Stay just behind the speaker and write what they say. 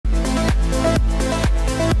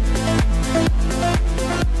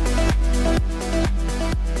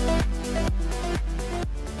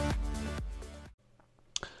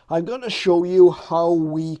I'm going to show you how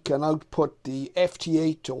we can output the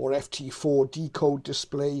FT8 or FT4 decode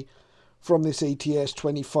display from this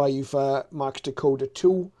ATS25 Max Decoder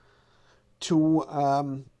 2 to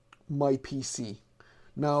my PC.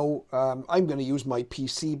 Now, I'm going to use my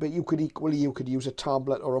PC, but you could use a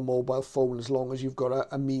tablet or a mobile phone as long as you've got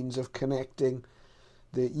a means of connecting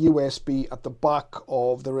the USB at the back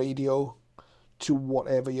of the radio to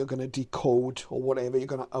whatever you're going to decode or whatever you're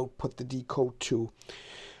going to output the decode to.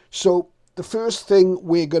 So the first thing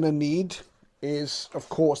we're going to need is, of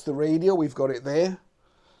course, the radio. We've got it there.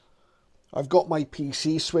 I've got my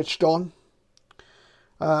PC switched on.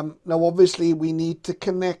 Now, obviously, we need to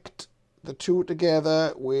connect the two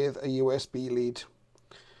together with a USB lead.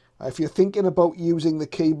 If you're thinking about using the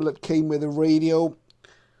cable that came with the radio,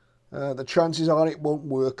 the chances are it won't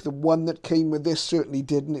work. The one that came with this certainly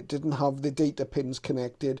didn't. It didn't have the data pins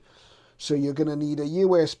connected. So you're going to need a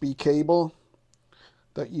USB cable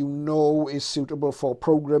that you know is suitable for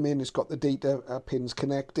programming. It's got the data pins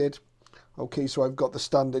connected. Okay, so I've got the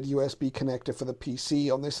standard USB connector for the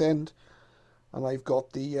PC on this end, and I've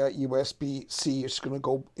got the USB-C. It's going to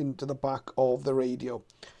go into the back of the radio.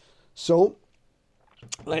 So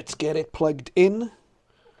let's get it plugged in.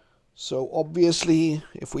 So obviously,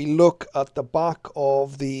 if we look at the back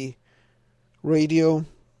of the radio,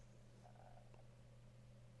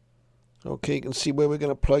 okay, you can see where we're going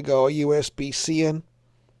to plug our USB-C in.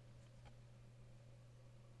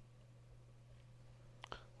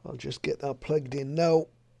 I'll just get that plugged in now.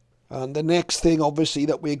 And the next thing, obviously,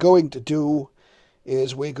 that we're going to do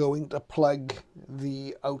is we're going to plug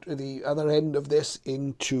the other end of this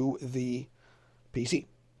into the PC.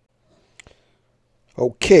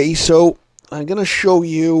 Okay, so I'm going to show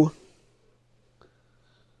you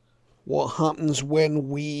what happens when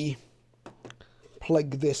we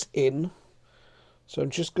plug this in. So I'm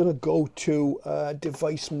just going to go to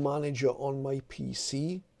Device Manager on my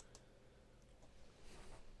PC.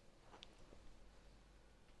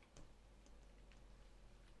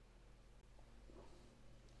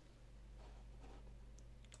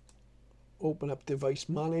 Open up Device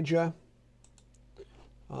Manager,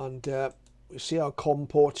 and we see our COM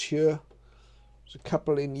ports here. There's a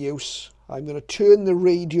couple in use. I'm going to turn the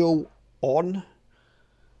radio on.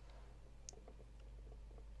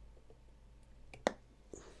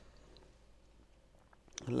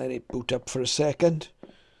 And let it boot up for a second.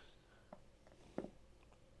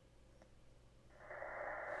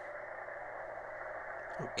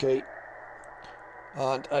 Okay.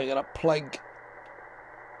 And I'm going to plug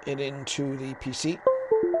it into the PC,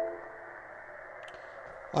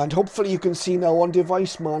 and hopefully you can see now on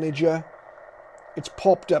Device Manager it's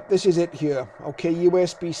popped up. This is it here. Okay,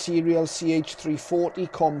 USB serial CH340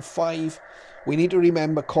 COM5. We need to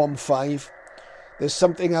remember COM5. There's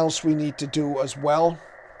something else we need to do as well,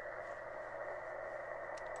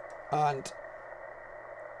 and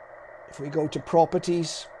if we go to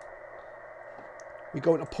properties, we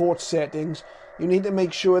go to port settings. You need to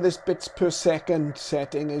make sure this bits per second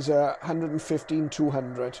setting is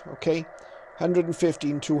 115/200, okay?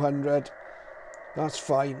 115/200, that's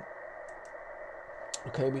fine.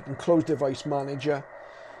 Okay, we can close Device Manager.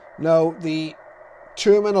 Now, the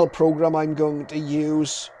terminal program I'm going to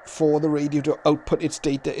use for the radio to output its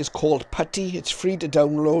data is called PuTTY. It's free to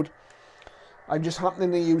download. I'm just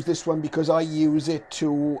happening to use this one because I use it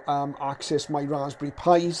to access my Raspberry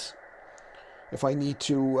Pis. If I need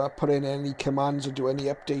to put in any commands or do any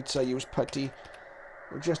updates, I use PuTTY.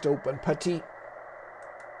 We'll just open PuTTY.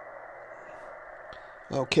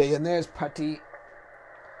 Okay, and there's PuTTY.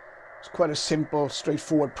 It's quite a simple,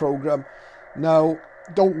 straightforward program. Now,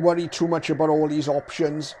 don't worry too much about all these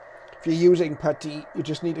options. If you're using PuTTY, you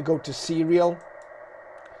just need to go to Serial.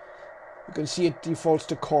 You can see it defaults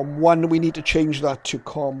to COM1. We need to change that to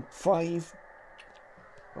COM5.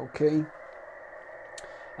 Okay.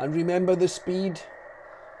 And remember the speed,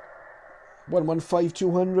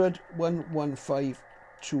 115/200,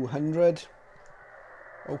 115/200.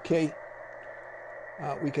 Okay,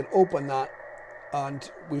 we can open that, and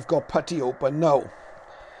we've got PuTTY open now.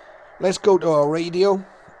 Let's go to our radio,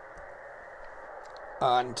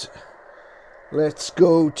 and let's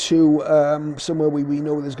go to somewhere where we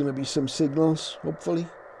know there's going to be some signals, hopefully.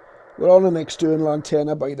 We're on an external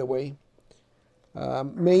antenna, by the way,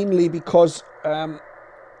 mainly because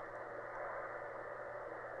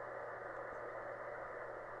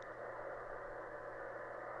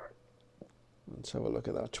let's have a look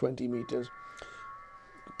at that, 20 meters.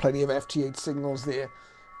 Plenty of FT8 signals there.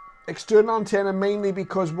 External antenna mainly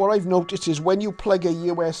because what I've noticed is when you plug a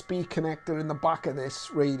USB connector in the back of this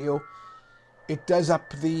radio, it does up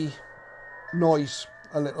the noise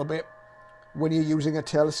a little bit. when you're using a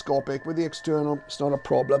telescopic. With the external, it's not a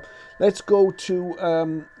problem. Let's go to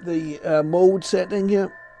the mode setting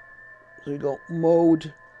here. So we go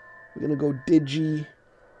mode, we're going to go Digi,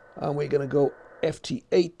 and we're going to go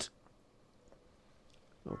FT8.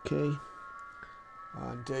 Okay.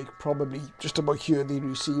 And you can probably just about hear the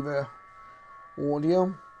receiver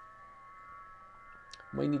audio.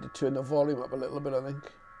 Might need to turn the volume up a little bit, I think.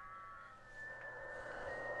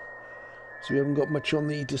 So we haven't got much on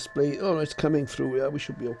the display. Oh, it's coming through. Yeah, we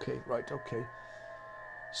should be okay. Right, okay.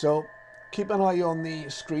 So keep an eye on the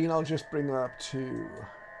screen. I'll just bring that up to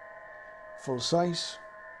full size.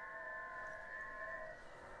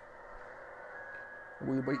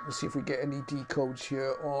 We'll wait and see if we get any decodes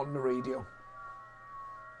here on the radio.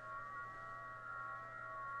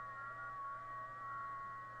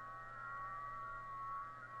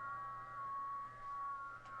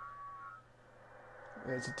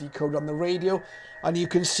 There's a decode on the radio, and you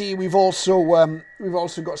can see we've also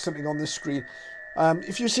got something on the screen.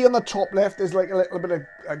 If you see on the top left, there's like a little bit of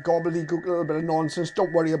a gobbledygook, a little bit of nonsense.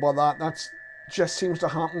 Don't worry about that. That just seems to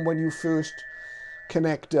happen when you first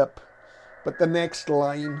connect up. But the next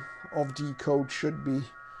line of decode should be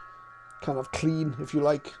kind of clean, if you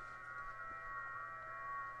like.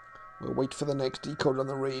 We'll wait for the next decode on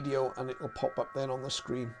the radio, and it will pop up then on the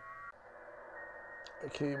screen.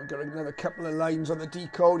 Okay, we've got another couple of lines on the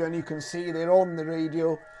decode, and you can see they're on the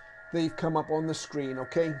radio. They've come up on the screen,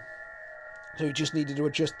 okay? So you just needed to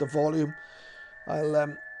adjust the volume.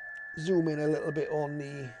 I'll zoom in a little bit on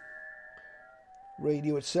the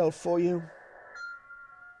radio itself for you.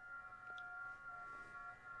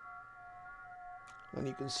 And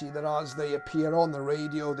you can see that as they appear on the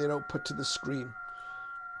radio, they're output to the screen.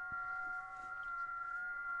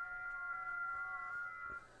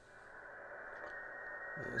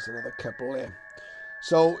 There's another couple there.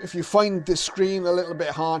 So if you find the screen a little bit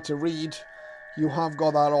hard to read, you have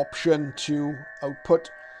got that option to output.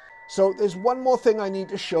 So there's one more thing I need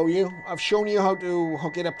to show you. I've shown you how to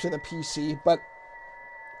hook it up to the PC, but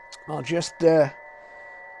I'll just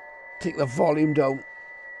take the volume down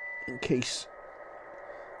in case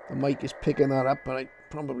the mic is picking that up, but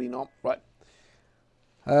probably not. Right.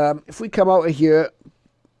 If we come out of here,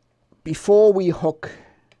 before we hook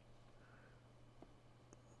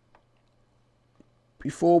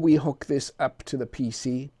this up to the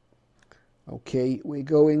PC, okay, we're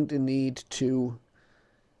going to need to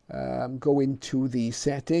go into the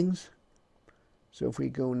settings. So if we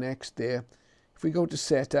go next there, if we go to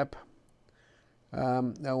setup,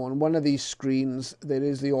 now on one of these screens there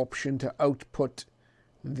is the option to output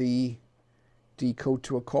the decode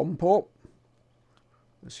to a COM port.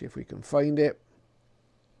 Let's see if we can find it.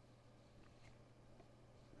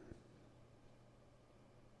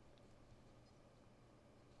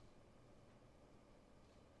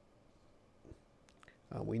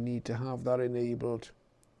 And we need to have that enabled.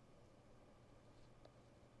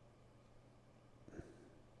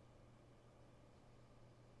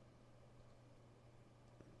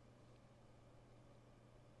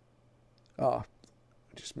 Ah, I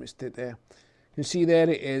just missed it there. You can see there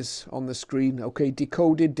it is on the screen. Okay,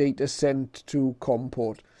 decoded data sent to COM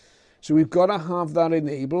port. So we've got to have that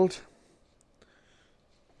enabled.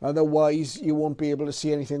 Otherwise, you won't be able to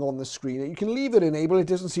see anything on the screen. You can leave it enabled. It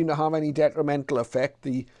doesn't seem to have any detrimental effect.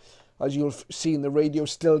 As you'll see, the radio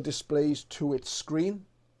still displays to its screen,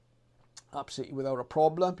 absolutely without a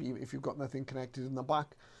problem, if you've got nothing connected in the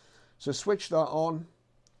back. So switch that on.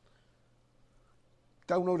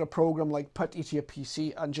 Download a program like Putty to your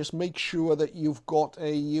PC, and just make sure that you've got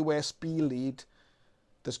a USB lead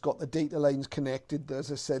that's got the data lines connected.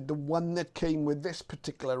 As I said, the one that came with this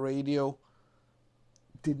particular radio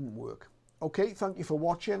didn't work. Okay, thank you for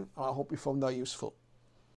watching. I hope you found that useful.